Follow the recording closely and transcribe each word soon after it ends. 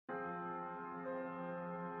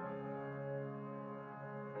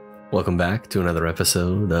Welcome back to another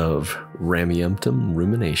episode of Rameumptom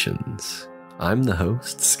Ruminations. I'm the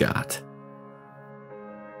host, Scott.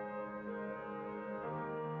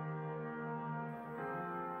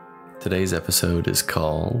 Today's episode is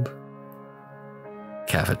called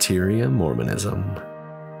Cafeteria Mormonism.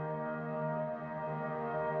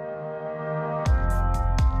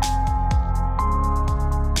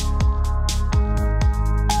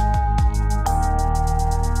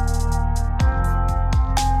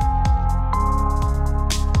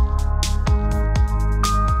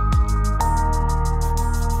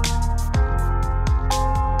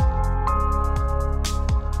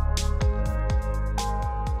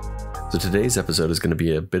 So today's episode is going to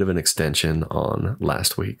be a bit of an extension on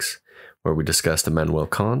last week's, where we discussed Immanuel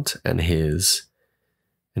Kant and his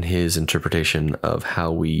interpretation of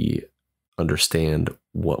how we understand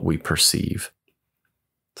what we perceive.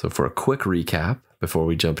 So for a quick recap, before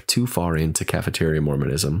we jump too far into Cafeteria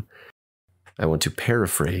Mormonism, I want to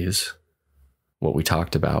paraphrase what we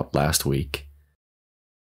talked about last week.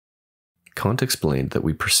 Kant explained that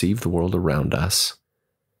we perceive the world around us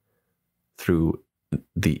through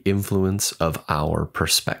the influence of our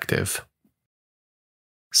perspective.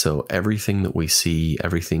 So everything that we see,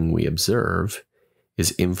 everything we observe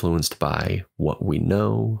is influenced by what we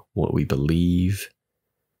know, what we believe,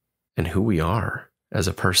 and who we are as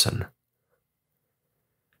a person.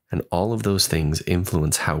 And all of those things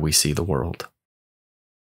influence how we see the world.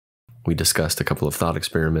 We discussed a couple of thought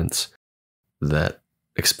experiments that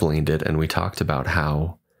explained it, and we talked about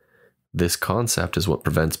how this concept is what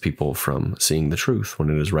prevents people from seeing the truth when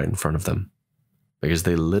it is right in front of them. Because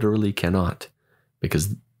they literally cannot.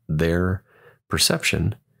 Because their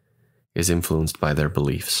perception is influenced by their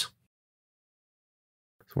beliefs.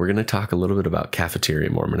 So we're going to talk a little bit about Cafeteria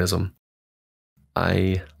Mormonism.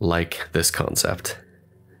 I like this concept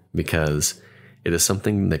because it is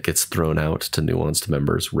something that gets thrown out to nuanced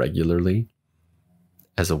members regularly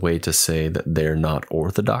as a way to say that they're not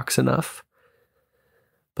orthodox enough.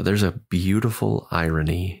 But there's a beautiful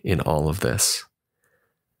irony in all of this,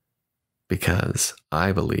 because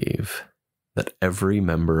I believe that every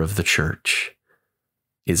member of the church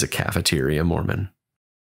is a Cafeteria Mormon.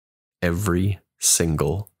 Every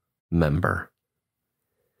single member.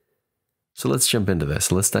 So let's jump into this.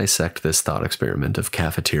 Let's dissect this thought experiment of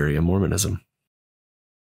Cafeteria Mormonism.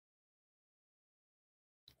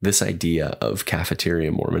 This idea of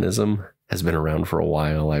Cafeteria Mormonism has been around for a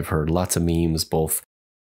while. I've heard lots of memes, both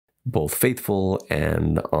faithful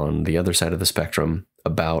and on the other side of the spectrum,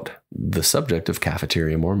 about the subject of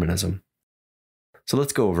Cafeteria Mormonism. So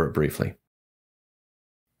let's go over it briefly.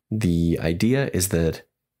 The idea is that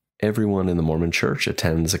everyone in the Mormon church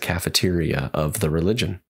attends a cafeteria of the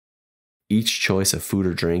religion. Each choice of food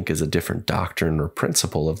or drink is a different doctrine or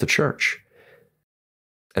principle of the church.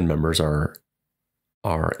 And members are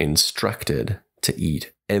instructed to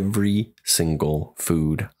eat every single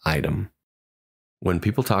food item. When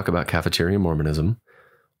people talk about Cafeteria Mormonism,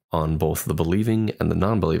 on both the believing and the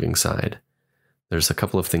non-believing side, there's a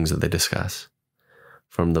couple of things that they discuss.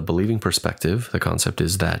 From the believing perspective, the concept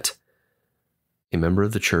is that a member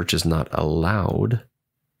of the church is not allowed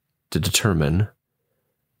to determine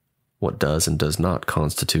what does and does not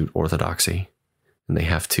constitute orthodoxy, and they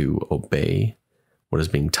have to obey what is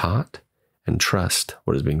being taught and trust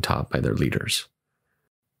what is being taught by their leaders.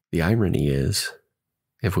 The irony is,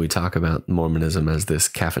 if we talk about Mormonism as this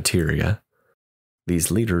cafeteria,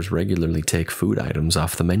 these leaders regularly take food items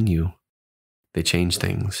off the menu. They change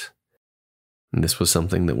things. And this was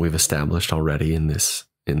something that we've established already in this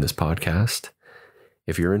podcast.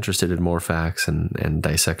 If you're interested in more facts and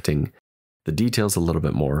dissecting the details a little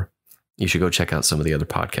bit more, you should go check out some of the other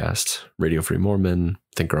podcasts. Radio Free Mormon,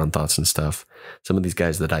 Thinker on Thoughts and stuff. Some of these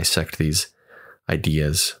guys that dissect these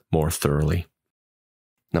ideas more thoroughly.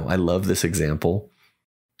 Now, I love this example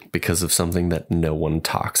because of something that no one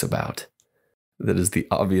talks about. That is the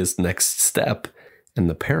obvious next step in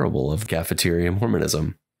the parable of Cafeteria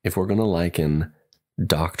Mormonism. If we're going to liken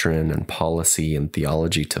doctrine and policy and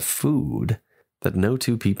theology to food, that no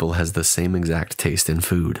two people has the same exact taste in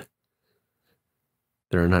food.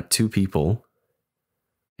 There are not two people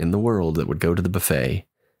in the world that would go to the buffet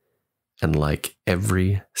and like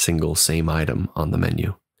every single same item on the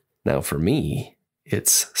menu. Now for me,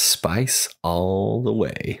 it's spice all the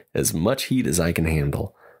way, as much heat as I can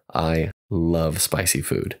handle. I love spicy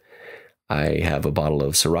food. I have a bottle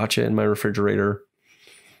of sriracha in my refrigerator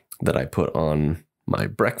that I put on my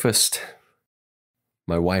breakfast.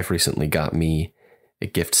 My wife recently got me a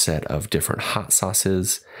gift set of different hot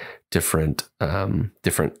sauces, different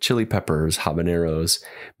chili peppers, habaneros,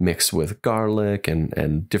 mixed with garlic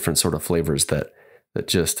and different sort of flavors that that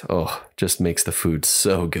just makes the food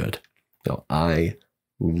so good. I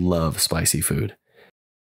love spicy food.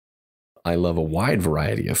 I love a wide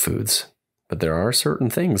variety of foods, but there are certain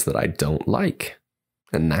things that I don't like.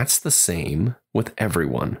 And that's the same with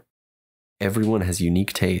everyone. Everyone has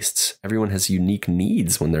unique tastes. Everyone has unique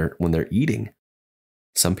needs when they're eating.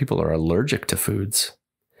 Some people are allergic to foods.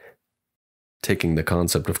 Taking the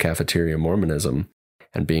concept of Cafeteria Mormonism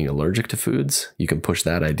and being allergic to foods, you can push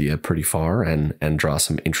that idea pretty far and draw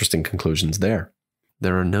some interesting conclusions there.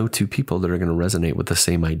 There are no two people that are going to resonate with the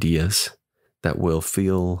same ideas, that will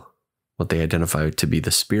feel what they identify to be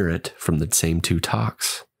the spirit from the same two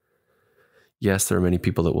talks. Yes, there are many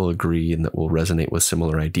people that will agree and that will resonate with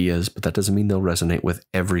similar ideas, but that doesn't mean they'll resonate with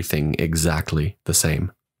everything exactly the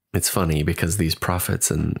same. It's funny because these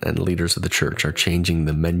prophets and leaders of the church are changing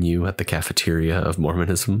the menu at the Cafeteria of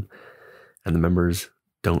Mormonism, and the members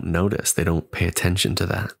don't notice. They don't pay attention to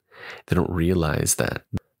that. They don't realize that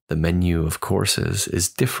the menu of courses is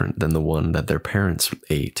different than the one that their parents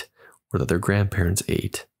ate or that their grandparents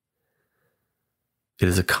ate. It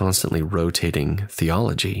is a constantly rotating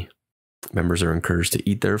theology. Members are encouraged to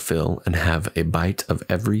eat their fill and have a bite of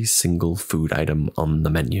every single food item on the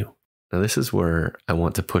menu. Now, this is where I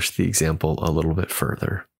want to push the example a little bit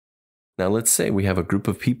further. Now, let's say we have a group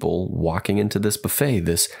of people walking into this buffet,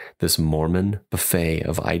 this Mormon buffet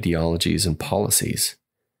of ideologies and policies.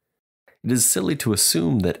 It is silly to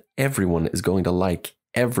assume that everyone is going to like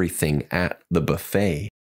everything at the buffet.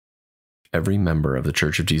 Every member of the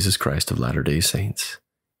Church of Jesus Christ of Latter-day Saints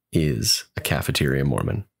is a Cafeteria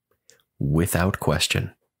Mormon, without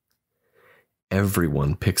question.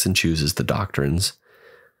 Everyone picks and chooses the doctrines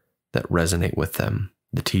that resonate with them,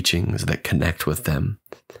 the teachings that connect with them.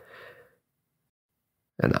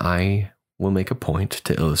 And I will make a point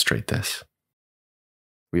to illustrate this.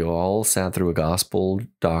 We all sat through a gospel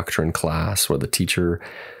doctrine class where the teacher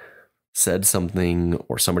said something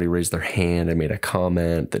or somebody raised their hand and made a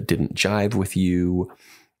comment that didn't jive with you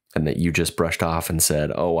and that you just brushed off and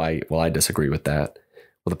said, I disagree with that.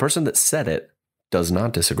 Well, the person that said it does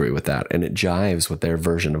not disagree with that, and it jives with their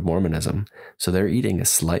version of Mormonism. So they're eating a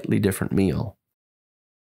slightly different meal.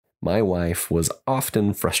 My wife was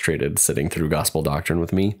often frustrated sitting through gospel doctrine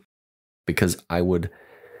with me because I would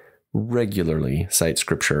regularly cite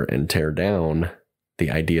scripture and tear down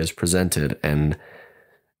the ideas presented and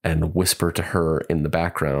whisper to her in the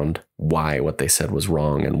background why what they said was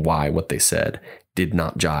wrong and why what they said did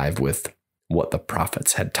not jive with what the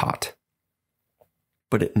prophets had taught.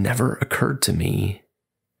 But it never occurred to me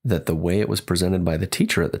that the way it was presented by the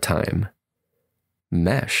teacher at the time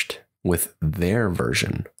meshed with their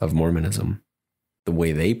version of Mormonism. The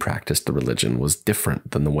way they practiced the religion was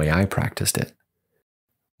different than the way I practiced it.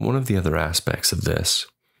 One of the other aspects of this,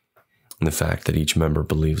 and the fact that each member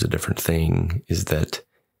believes a different thing, is that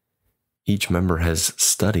each member has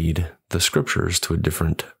studied the scriptures to a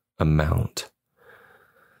different amount.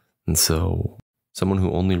 And so someone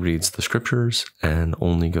who only reads the scriptures and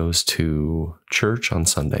only goes to church on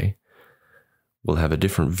Sunday will have a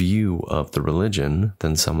different view of the religion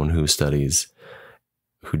than someone who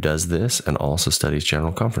does this and also studies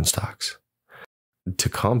general conference talks. To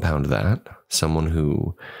compound that, someone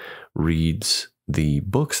who reads the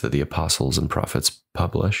books that the apostles and prophets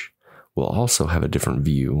publish will also have a different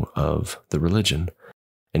view of the religion.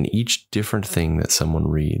 And each different thing that someone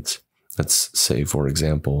reads, let's say, for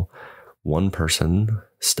example, one person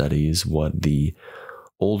studies what the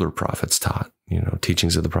older prophets taught,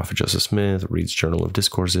 teachings of the prophet Joseph Smith, reads Journal of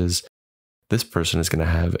Discourses. This person is going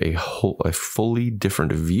to have a fully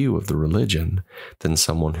different view of the religion than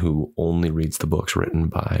someone who only reads the books written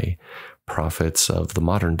by prophets of the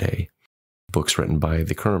modern day, books written by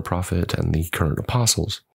the current prophet and the current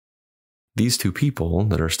apostles. These two people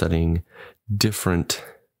that are studying different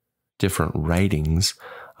writings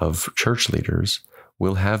of church leaders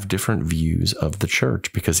will have different views of the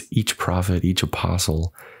church because each prophet, each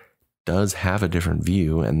apostle does have a different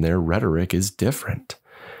view and their rhetoric is different.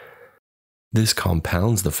 This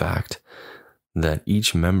compounds the fact that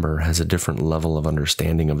each member has a different level of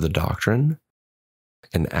understanding of the doctrine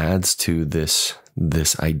and adds to this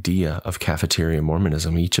idea of Cafeteria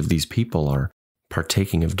Mormonism. Each of these people are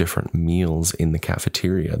partaking of different meals in the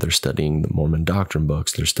cafeteria. They're studying the Mormon doctrine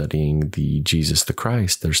books. They're studying the Jesus the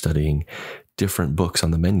Christ. They're studying different books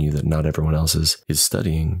on the menu that not everyone else is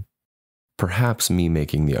studying. Perhaps me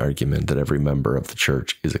making the argument that every member of the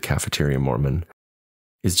church is a Cafeteria Mormon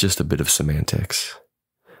is just a bit of semantics.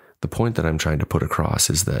 The point that I'm trying to put across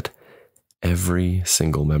is that every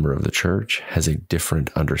single member of the church has a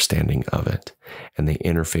different understanding of it, and they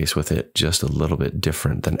interface with it just a little bit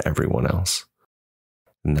different than everyone else.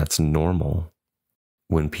 And that's normal.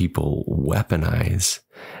 when people weaponize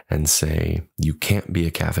and say, you can't be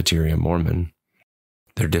a Cafeteria Mormon,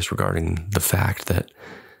 they're disregarding the fact that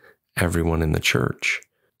everyone in the church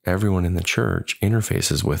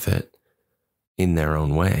interfaces with it in their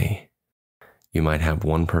own way. You might have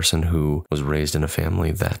one person who was raised in a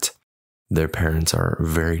family that their parents are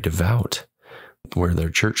very devout, wear their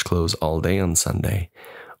church clothes all day on Sunday,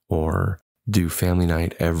 or do family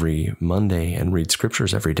night every Monday and read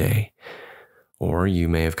scriptures every day. Or you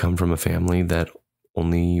may have come from a family that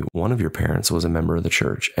only one of your parents was a member of the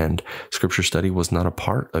church and scripture study was not a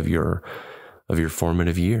part of your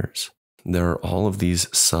formative years. There are all of these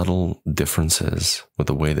subtle differences with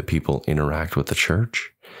the way that people interact with the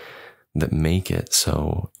church that make it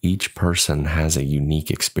so each person has a unique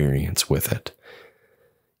experience with it.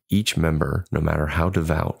 Each member, no matter how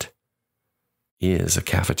devout, is a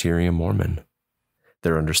Cafeteria Mormon.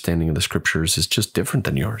 Their understanding of the scriptures is just different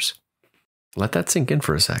than yours. Let that sink in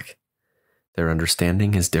for a sec. Their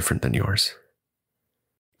understanding is different than yours.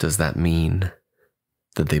 Does that mean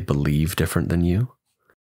that they believe different than you?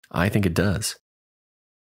 I think it does.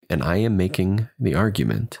 And I am making the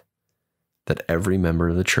argument that every member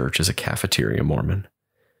of the church is a Cafeteria Mormon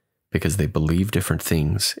because they believe different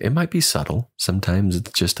things. It might be subtle. Sometimes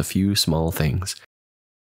it's just a few small things.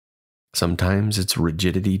 Sometimes it's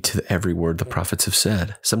rigidity to every word the prophets have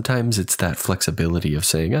said. Sometimes it's that flexibility of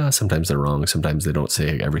saying, sometimes they're wrong. Sometimes they don't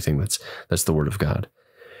say everything that's the word of God.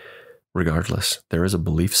 Regardless, there is a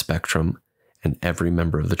belief spectrum and every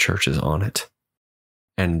member of the church is on it.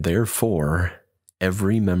 And therefore,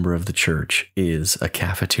 every member of the church is a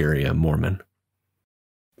Cafeteria Mormon.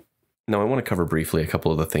 Now, I want to cover briefly a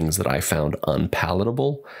couple of the things that I found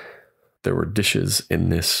unpalatable. There were dishes in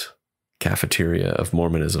this cafeteria of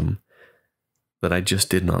Mormonism that I just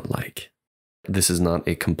did not like. This is not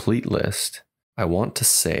a complete list. I want to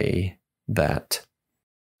say that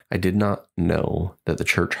I did not know that the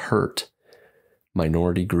church hurt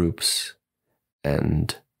minority groups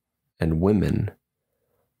and women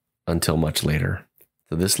until much later.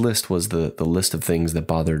 So this list was the list of things that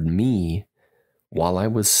bothered me while I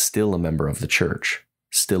was still a member of the church,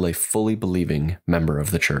 still a fully believing member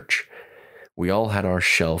of the church. We all had our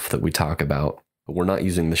shelf that we talk about, but we're not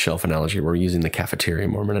using the shelf analogy. We're using the Cafeteria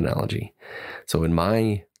Mormon analogy. So in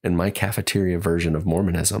my cafeteria version of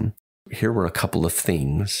Mormonism, here were a couple of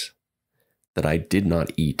things that I did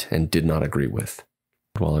not eat and did not agree with.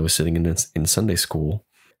 While I was sitting in Sunday school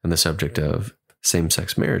and the subject of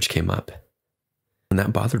same-sex marriage came up. And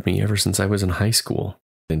that bothered me ever since I was in high school.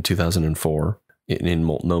 In 2004, in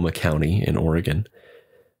Multnomah County in Oregon,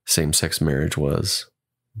 same-sex marriage was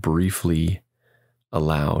briefly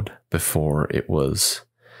allowed before it was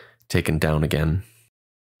taken down again.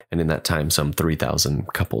 And in that time, some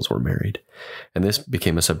 3,000 couples were married. And this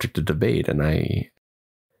became a subject of debate, and I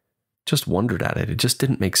just wondered at it. It just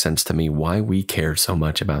didn't make sense to me why we cared so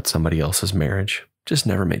much about somebody else's marriage. Just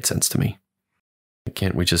never made sense to me.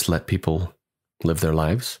 Can't we just let people live their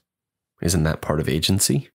lives? Isn't that part of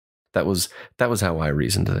agency? That was how I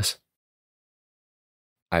reasoned this.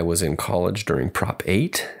 I was in college during Prop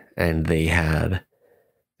 8, and they had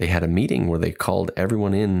a meeting where they called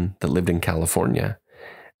everyone in that lived in California.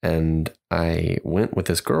 And I went with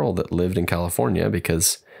this girl that lived in California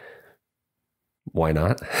because why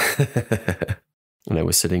not? And I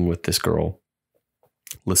was sitting with this girl,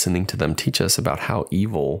 listening to them teach us about how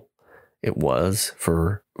evil it was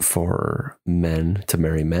for men to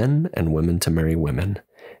marry men and women to marry women.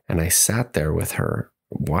 And I sat there with her,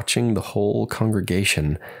 watching the whole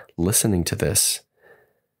congregation, listening to this.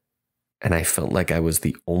 And I felt like I was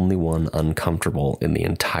the only one uncomfortable in the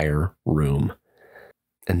entire room.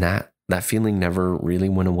 And that feeling never really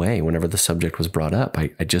went away whenever the subject was brought up. I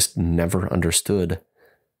just never understood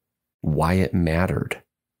why it mattered.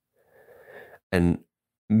 And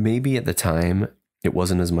maybe at the time, it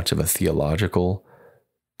wasn't as much of a theological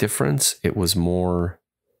difference. It was more,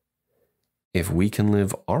 if we can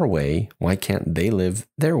live our way, why can't they live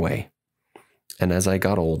their way? And as I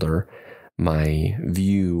got older, my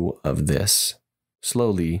view of this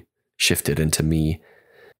slowly shifted into me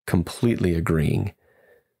completely agreeing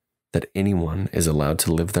that anyone is allowed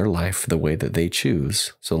to live their life the way that they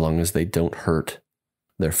choose, so long as they don't hurt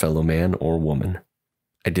their fellow man or woman.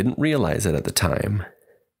 I didn't realize it at the time,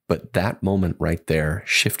 but that moment right there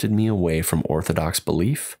shifted me away from Orthodox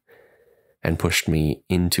belief and pushed me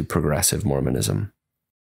into progressive Mormonism.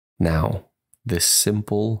 Now, this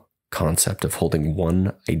simple concept of holding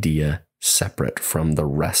one idea separate from the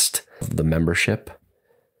rest of the membership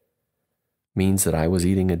means that I was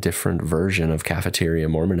eating a different version of Cafeteria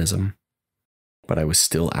Mormonism, but I was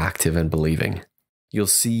still active and believing. You'll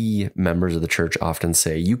see members of the church often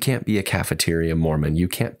say, you can't be a Cafeteria Mormon. You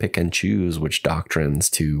can't pick and choose which doctrines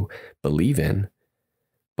to believe in.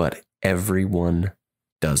 But everyone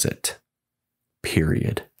does it.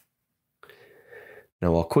 Period.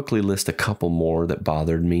 Now, I'll quickly list a couple more that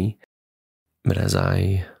bothered me. But as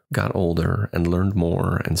I got older and learned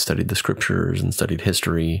more and studied the scriptures and studied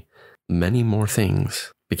history, many more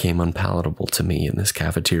things became unpalatable to me in this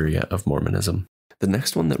cafeteria of Mormonism. The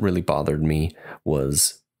next one that really bothered me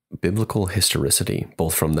was biblical historicity,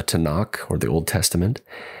 both from the Tanakh, or the Old Testament,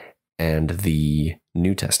 and the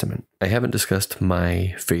New Testament. I haven't discussed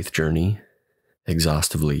my faith journey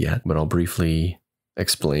exhaustively yet, but I'll briefly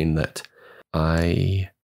explain that I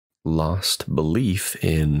lost belief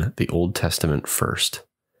in the Old Testament first.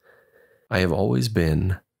 I have always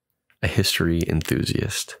been a history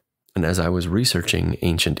enthusiast, and as I was researching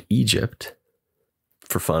ancient Egypt,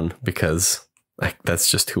 for fun, because that's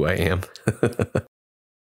just who I am,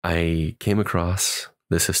 I came across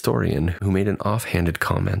this historian who made an offhanded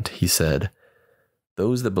comment. He said,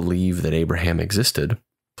 those that believe that Abraham existed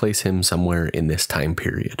place him somewhere in this time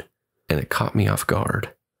period. And it caught me off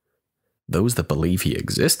guard. Those that believe he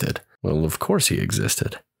existed? Well, of course he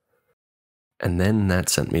existed. And then that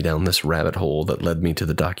sent me down this rabbit hole that led me to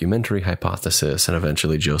the documentary hypothesis and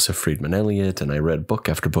eventually Joseph Friedman Elliott, and I read book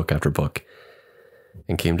after book after book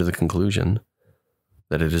and came to the conclusion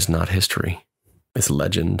that it is not history. It's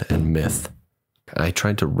legend and myth. I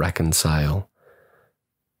tried to reconcile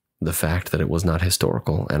the fact that it was not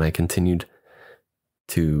historical, and I continued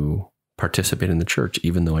to participate in the church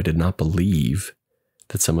even though I did not believe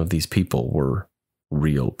that some of these people were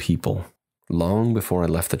real people. Long before I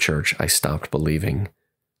left the church, I stopped believing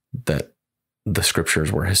that the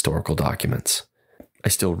scriptures were historical documents. I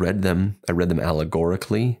still read them. I read them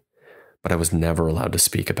allegorically, but I was never allowed to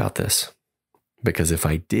speak about this. Because if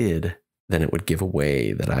I did, then it would give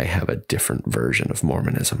away that I have a different version of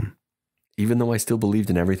Mormonism. Even though I still believed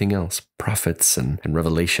in everything else, prophets and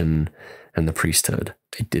revelation and the priesthood,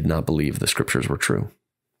 I did not believe the scriptures were true.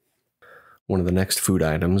 One of the next food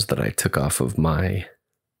items that I took off of my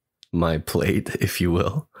plate, if you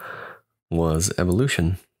will, was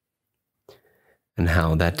evolution. And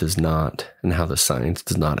how that does not, and how the science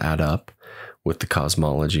does not add up with the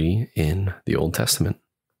cosmology in the Old Testament.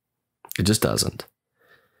 It just doesn't.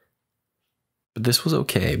 But this was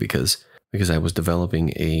okay because I was developing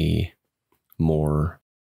a more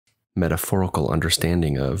metaphorical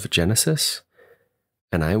understanding of Genesis,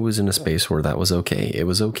 and I was in a space where that was okay. It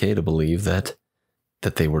was okay to believe that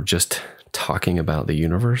they were just talking about the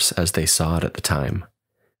universe as they saw it at the time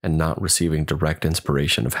and not receiving direct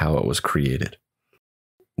inspiration of how it was created.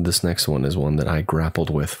 This next one is one that I grappled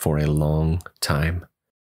with for a long time.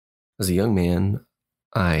 As a young man,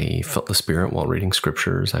 I felt the Spirit while reading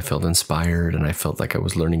scriptures. I felt inspired and I felt like I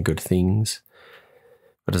was learning good things.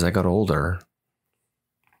 But as I got older,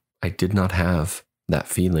 I did not have that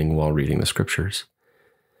feeling while reading the scriptures.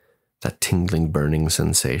 That tingling, burning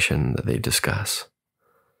sensation that they discuss.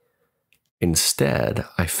 Instead,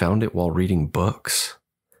 I found it while reading books.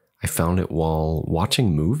 I found it while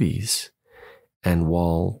watching movies and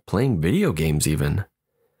while playing video games even.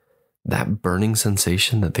 That burning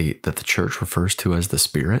sensation that the church refers to as the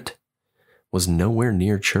Spirit was nowhere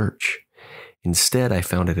near church. Instead, I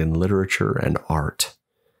found it in literature and art.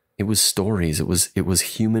 It was stories. It was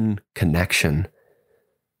human connection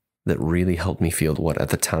that really helped me feel what at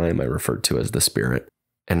the time I referred to as the Spirit.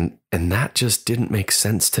 And that just didn't make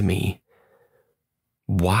sense to me.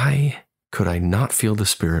 Why could I not feel the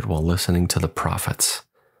Spirit while listening to the prophets,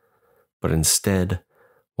 but instead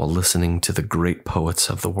while listening to the great poets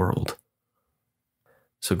of the world?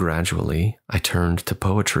 So gradually, I turned to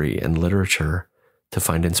poetry and literature to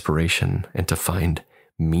find inspiration and to find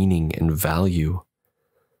meaning and value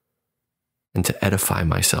and to edify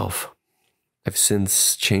myself. I've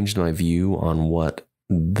since changed my view on what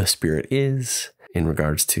the Spirit is in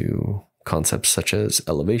regards to concepts such as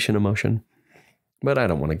elevation emotion, but I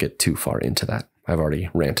don't want to get too far into that. I've already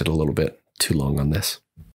ranted a little bit too long on this.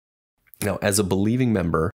 Now, as a believing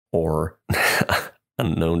member, or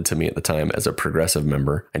unknown to me at the time as a progressive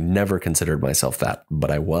member, I never considered myself that,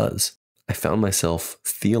 but I was. I found myself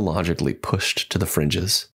theologically pushed to the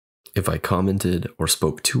fringes. If I commented or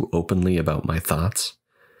spoke too openly about my thoughts,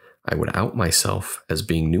 I would out myself as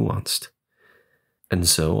being nuanced. And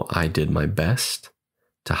so I did my best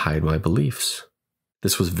to hide my beliefs.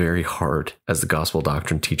 This was very hard as the gospel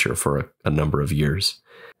doctrine teacher for a number of years.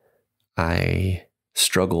 I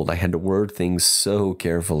struggled. I had to word things so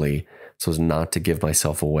carefully so as not to give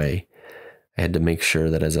myself away. I had to make sure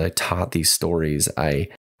that as I taught these stories, I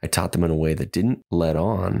I taught them in a way that didn't let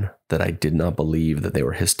on that I did not believe that they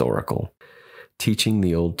were historical. Teaching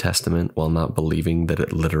the Old Testament while not believing that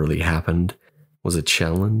it literally happened was a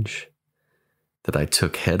challenge that I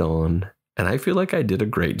took head on, and I feel like I did a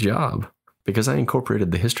great job because I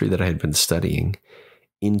incorporated the history that I had been studying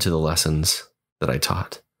into the lessons that I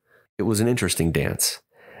taught. It was an interesting dance,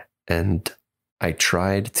 and I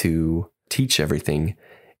tried to teach everything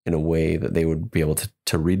in a way that they would be able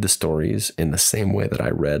to read the stories in the same way that I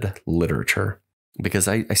read literature, because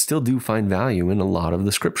I still do find value in a lot of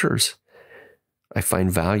the scriptures. I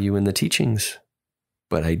find value in the teachings,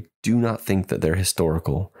 but I do not think that they're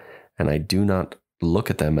historical, and I do not look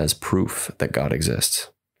at them as proof that God exists.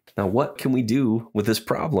 Now, what can we do with this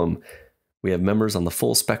problem? We have members on the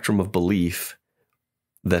full spectrum of belief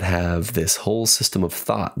that have this whole system of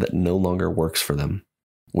thought that no longer works for them.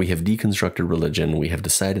 We have deconstructed religion. We have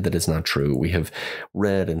decided that it's not true. We have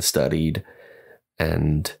read and studied,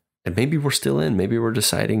 and maybe we're still in. Maybe we're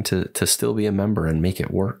deciding to still be a member and make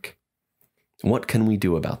it work. What can we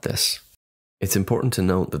do about this? It's important to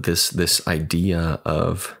note that this idea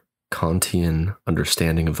of Kantian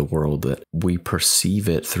understanding of the world, that we perceive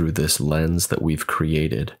it through this lens that we've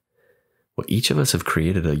created. Well, each of us have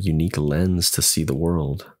created a unique lens to see the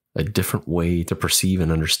world, a different way to perceive and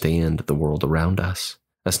understand the world around us.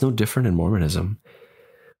 That's no different in Mormonism.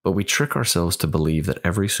 But we trick ourselves to believe that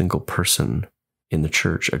every single person in the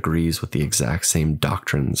church agrees with the exact same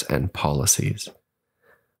doctrines and policies,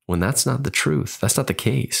 when that's not the truth. That's not the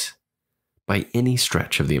case by any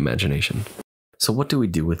stretch of the imagination. So what do we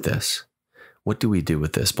do with this? What do we do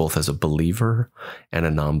with this, both as a believer and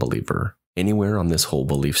a non-believer, anywhere on this whole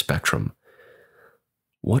belief spectrum?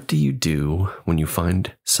 What do you do when you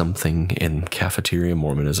find something in Cafeteria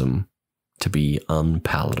Mormonism to be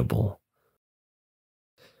unpalatable?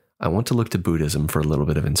 I want to look to Buddhism for a little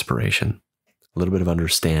bit of inspiration, a little bit of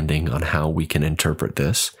understanding on how we can interpret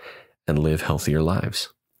this and live healthier lives.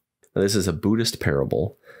 Now, this is a Buddhist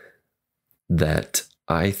parable that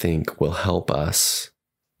I think will help us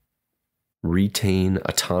retain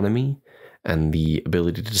autonomy and the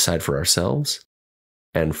ability to decide for ourselves,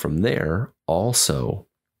 and from there also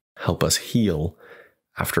help us heal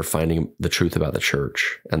after finding the truth about the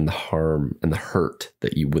church and the harm and the hurt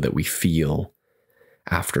that we feel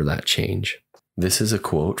after that change. This is a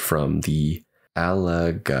quote from the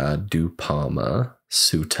Alagadupama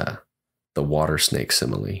Sutta, the water snake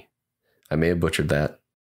simile. I may have butchered that.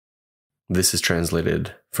 This is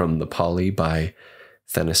translated from the Pali by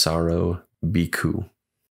Thanissaro Bhikkhu.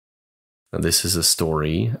 Now, this is a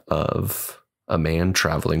story of a man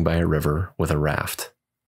traveling by a river with a raft,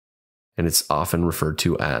 and it's often referred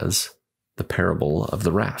to as the parable of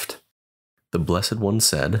the raft. The Blessed One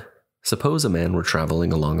said, "Suppose a man were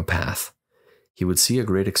traveling along a path. He would see a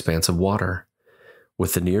great expanse of water,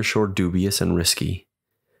 with the near shore dubious and risky,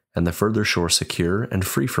 and the further shore secure and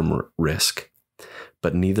free from risk,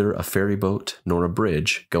 but neither a ferryboat nor a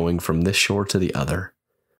bridge going from this shore to the other.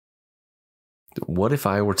 What if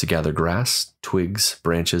I were to gather grass, twigs,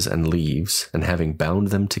 branches, and leaves, and having bound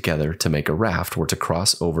them together to make a raft, were to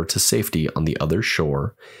cross over to safety on the other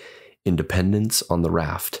shore, in dependence on the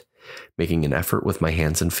raft, making an effort with my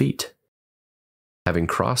hands and feet? Having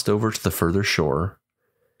crossed over to the further shore,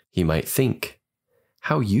 he might think,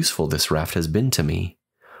 how useful this raft has been to me,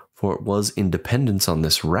 for it was in dependence on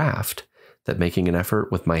this raft that, making an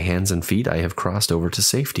effort with my hands and feet, I have crossed over to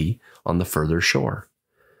safety on the further shore.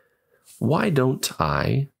 Why don't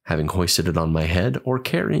I, having hoisted it on my head or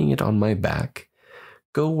carrying it on my back,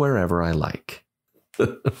 go wherever I like?"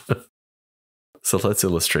 So let's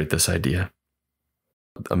illustrate this idea.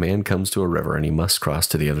 A man comes to a river and he must cross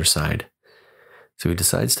to the other side. So he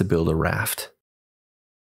decides to build a raft.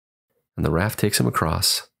 And the raft takes him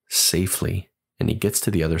across safely, and he gets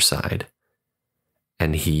to the other side.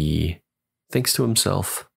 And he thinks to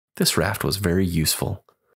himself, this raft was very useful.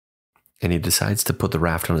 And he decides to put the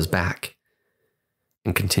raft on his back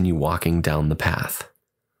and continue walking down the path.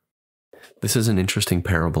 This is an interesting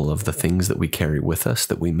parable of the things that we carry with us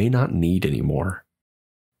that we may not need anymore.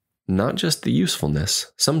 Not just the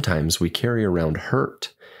usefulness. Sometimes we carry around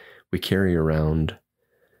hurt. We carry around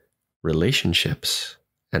relationships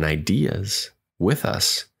and ideas with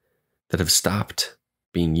us that have stopped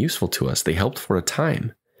being useful to us. They helped for a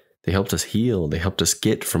time. They helped us heal. They helped us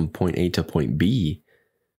get from point A to point B,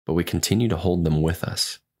 but we continue to hold them with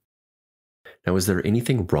us. Now, is there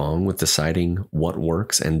anything wrong with deciding what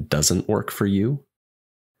works and doesn't work for you?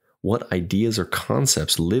 What ideas or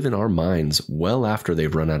concepts live in our minds well after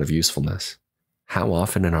they've run out of usefulness? How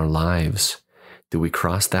often in our lives do we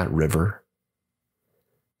cross that river,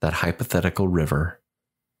 that hypothetical river,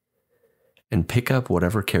 and pick up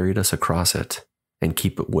whatever carried us across it and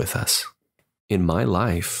keep it with us. In my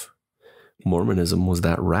life, Mormonism was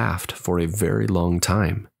that raft for a very long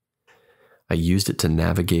time. I used it to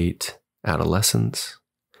navigate adolescence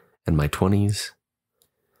and my 20s.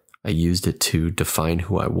 I used it to define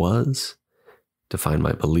who I was, define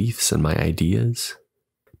my beliefs and my ideas.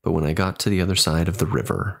 But when I got to the other side of the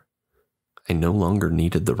river, I no longer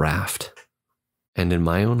needed the raft. And in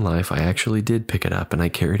my own life, I actually did pick it up and I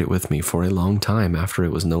carried it with me for a long time after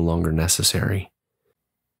it was no longer necessary,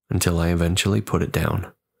 until I eventually put it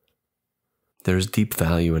down. There's deep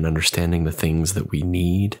value in understanding the things that we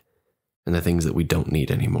need and the things that we don't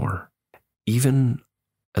need anymore. Even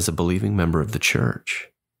as a believing member of the church,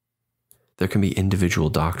 there can be individual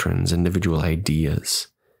doctrines, individual ideas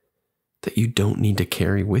that you don't need to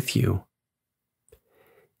carry with you.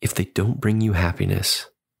 If they don't bring you happiness,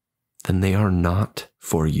 then they are not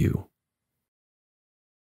for you.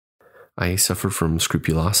 I suffered from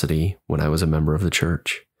scrupulosity when I was a member of the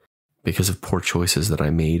church because of poor choices that I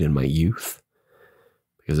made in my youth,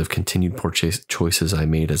 because of continued poor choices I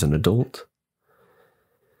made as an adult.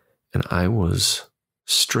 And I was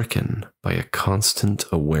stricken by a constant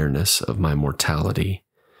awareness of my mortality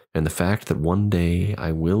and the fact that one day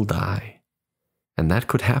I will die, and that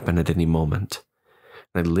could happen at any moment.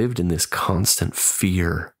 And I lived in this constant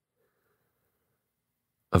fear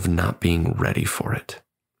of not being ready for it.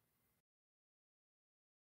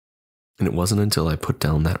 And it wasn't until I put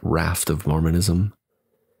down that raft of Mormonism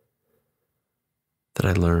that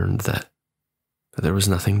I learned that there was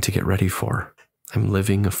nothing to get ready for. I'm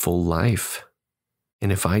living a full life.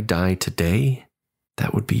 And if I die today,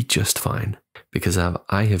 that would be just fine, because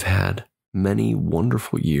I have had many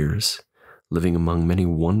wonderful years living among many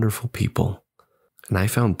wonderful people, and I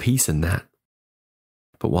found peace in that.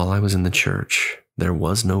 But while I was in the church, there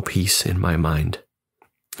was no peace in my mind,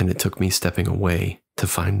 and it took me stepping away to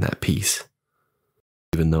find that peace.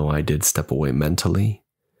 Even though I did step away mentally,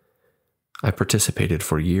 I participated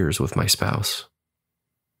for years with my spouse.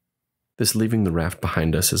 This leaving the raft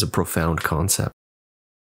behind us is a profound concept.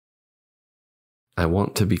 I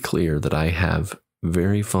want to be clear that I have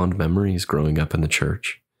very fond memories growing up in the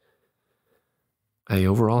church. I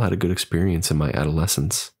overall had a good experience in my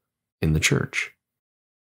adolescence in the church.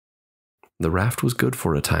 The raft was good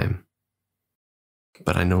for a time,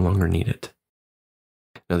 but I no longer need it.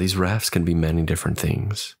 Now, these rafts can be many different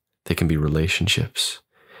things. They can be relationships.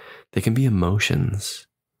 They can be emotions.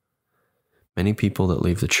 Many people that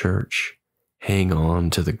leave the church hang on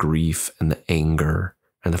to the grief and the anger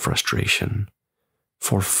and the frustration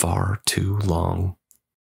for far too long.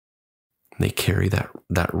 They carry that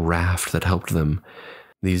raft that helped them,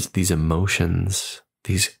 these emotions,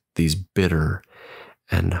 these bitter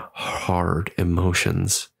and hard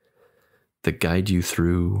emotions that guide you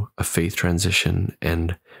through a faith transition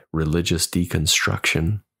and religious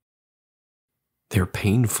deconstruction. They're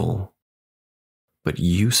painful, but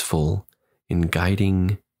useful in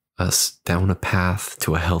guiding us down a path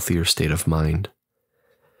to a healthier state of mind.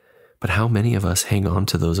 But how many of us hang on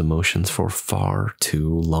to those emotions for far too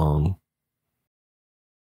long?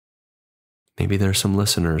 Maybe there are some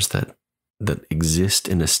listeners that exist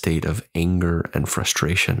in a state of anger and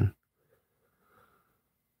frustration.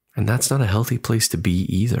 And that's not a healthy place to be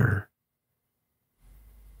either.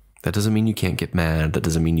 That doesn't mean you can't get mad. That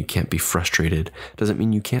doesn't mean you can't be frustrated. It doesn't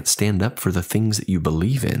mean you can't stand up for the things that you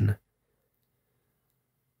believe in.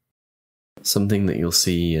 Something that you'll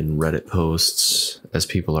see in Reddit posts as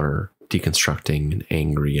people are deconstructing and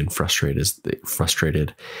angry and frustrated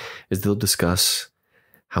is they'll discuss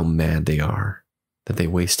how mad they are that they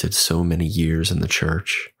wasted so many years in the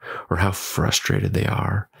church, or how frustrated they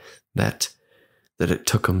are that it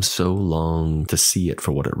took them so long to see it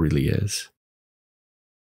for what it really is.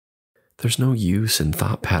 There's no use in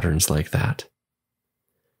thought patterns like that.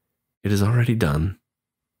 It is already done.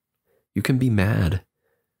 You can be mad.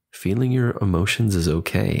 Feeling your emotions is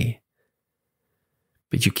okay.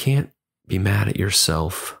 But you can't be mad at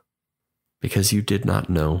yourself because you did not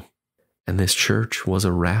know. And this church was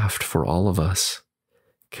a raft for all of us,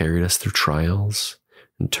 carried us through trials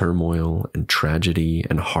and turmoil and tragedy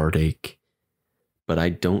and heartache. But I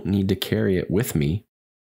don't need to carry it with me.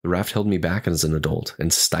 The raft held me back as an adult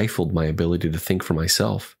and stifled my ability to think for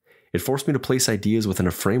myself. It forced me to place ideas within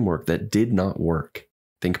a framework that did not work.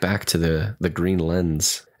 Think back to the green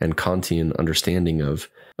lens and Kantian understanding of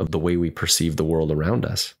the way we perceive the world around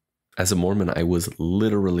us. As a Mormon, I was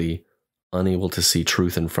literally unable to see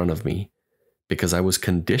truth in front of me because I was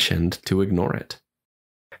conditioned to ignore it.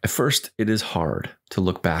 At first, it is hard to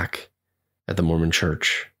look back at the Mormon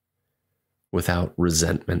church without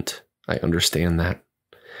resentment. I understand that.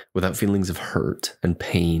 without feelings of hurt and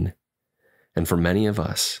pain. And for many of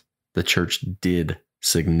us, the church did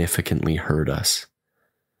significantly hurt us.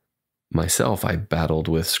 Myself, I battled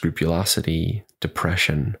with scrupulosity,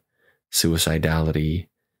 depression, suicidality,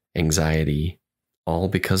 anxiety, all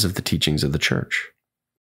because of the teachings of the church.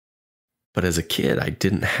 But as a kid, I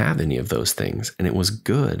didn't have any of those things, and it was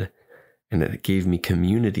good, and it gave me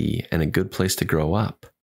community and a good place to grow up.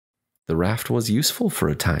 The raft was useful for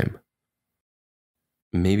a time.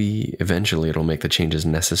 Maybe eventually it'll make the changes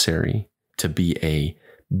necessary to be a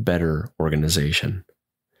better organization.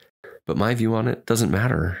 But my view on it doesn't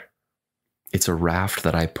matter. It's a raft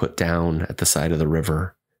that I put down at the side of the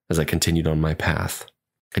river as I continued on my path.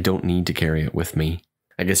 I don't need to carry it with me.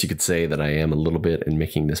 I guess you could say that I am a little bit in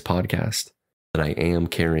making this podcast, that I am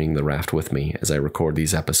carrying the raft with me as I record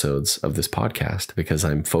these episodes of this podcast, because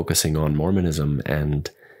I'm focusing on Mormonism and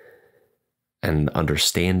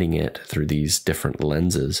understanding it through these different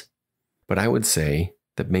lenses. But I would say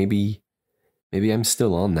that maybe I'm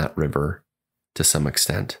still on that river to some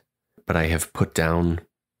extent, but I have put down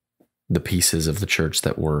the pieces of the church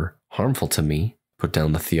that were harmful to me, put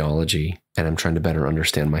down the theology, and I'm trying to better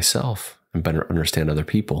understand myself and better understand other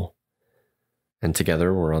people. And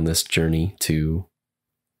together we're on this journey to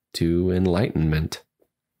enlightenment.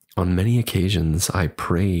 On many occasions, I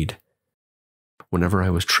prayed. Whenever I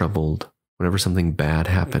was troubled, whenever something bad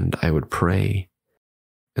happened, I would pray.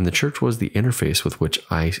 And the church was the interface with which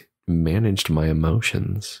I managed my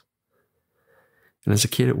emotions. And as a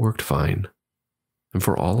kid, it worked fine. And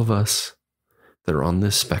for all of us that are on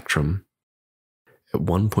this spectrum, at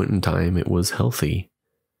one point in time, it was healthy.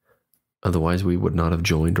 Otherwise, we would not have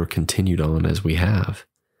joined or continued on as we have.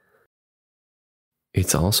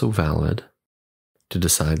 It's also valid to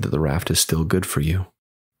decide that the raft is still good for you.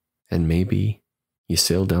 And maybe you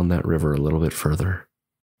sail down that river a little bit further.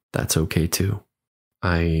 That's okay too.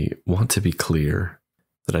 I want to be clear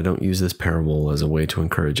that I don't use this parable as a way to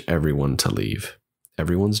encourage everyone to leave.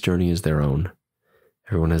 Everyone's journey is their own.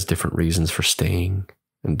 Everyone has different reasons for staying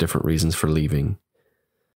and different reasons for leaving.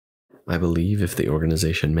 I believe if the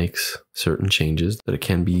organization makes certain changes, that it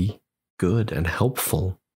can be good and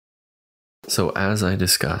helpful. So as I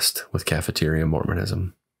discussed with Cafeteria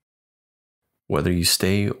Mormonism, whether you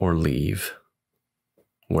stay or leave,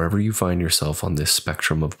 wherever you find yourself on this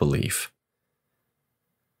spectrum of belief,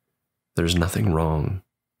 there's nothing wrong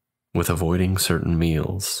with avoiding certain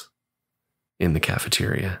meals in the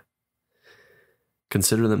cafeteria.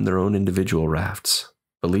 Consider them their own individual rafts,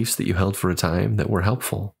 beliefs that you held for a time that were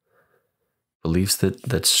helpful, beliefs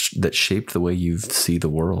that shaped the way you see the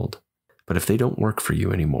world. But if they don't work for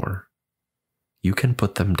you anymore, you can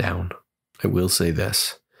put them down. I will say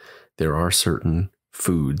this. There are certain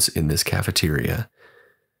foods in this cafeteria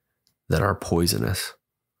that are poisonous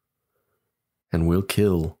and will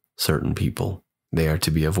kill certain people. They are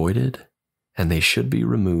to be avoided, and they should be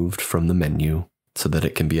removed from the menu so that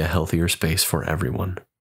it can be a healthier space for everyone.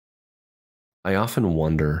 I often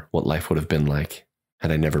wonder what life would have been like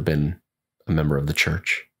had I never been a member of the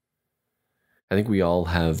church. I think we all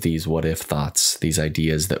have these what if thoughts, these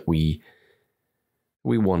ideas that we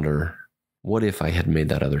wonder, what if I had made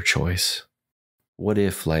that other choice? What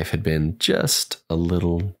if life had been just a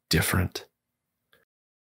little different?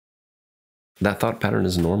 That thought pattern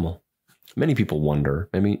is normal. Many people wonder,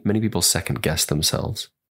 many people second guess themselves.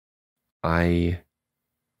 I,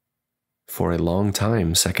 for a long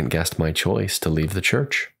time, second guessed my choice to leave the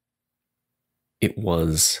church. It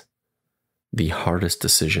was the hardest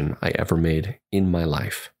decision I ever made in my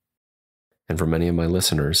life. And for many of my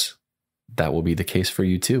listeners, that will be the case for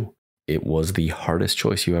you too. It was the hardest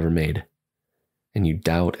choice you ever made, and you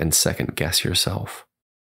doubt and second guess yourself.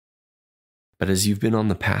 But as you've been on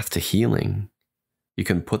the path to healing, you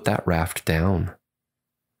can put that raft down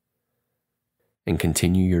and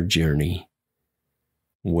continue your journey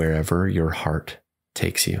wherever your heart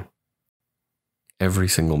takes you. Every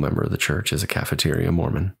single member of the church is a Cafeteria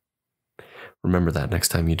Mormon. Remember that next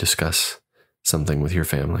time you discuss something with your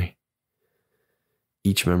family.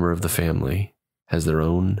 Each member of the family has their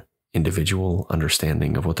own individual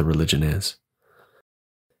understanding of what the religion is.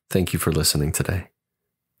 Thank you for listening today.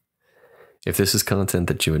 If this is content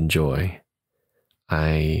that you enjoy,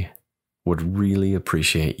 I would really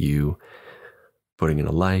appreciate you putting in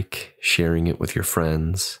a like, sharing it with your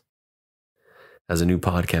friends. As a new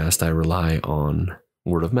podcast, I rely on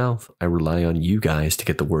word of mouth. I rely on you guys to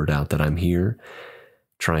get the word out that I'm here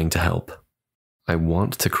trying to help. I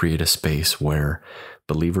want to create a space where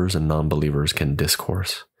believers and non-believers can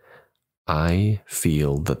discourse. I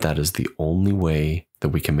feel that that is the only way that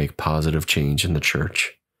we can make positive change in the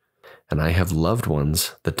church. And I have loved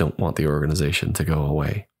ones that don't want the organization to go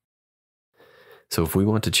away. So if we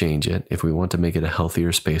want to change it, if we want to make it a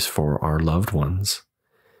healthier space for our loved ones,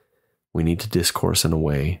 we need to discourse in a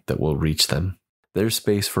way that will reach them. There's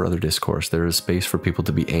space for other discourse. There is space for people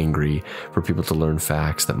to be angry, for people to learn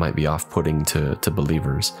facts that might be off-putting to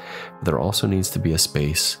believers. But there also needs to be a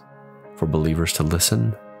space for believers to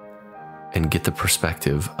listen and get the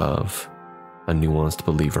perspective of a nuanced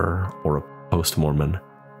believer or a post-Mormon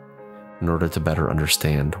in order to better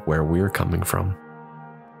understand where we're coming from.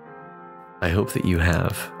 I hope that you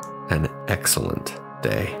have an excellent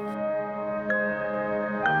day.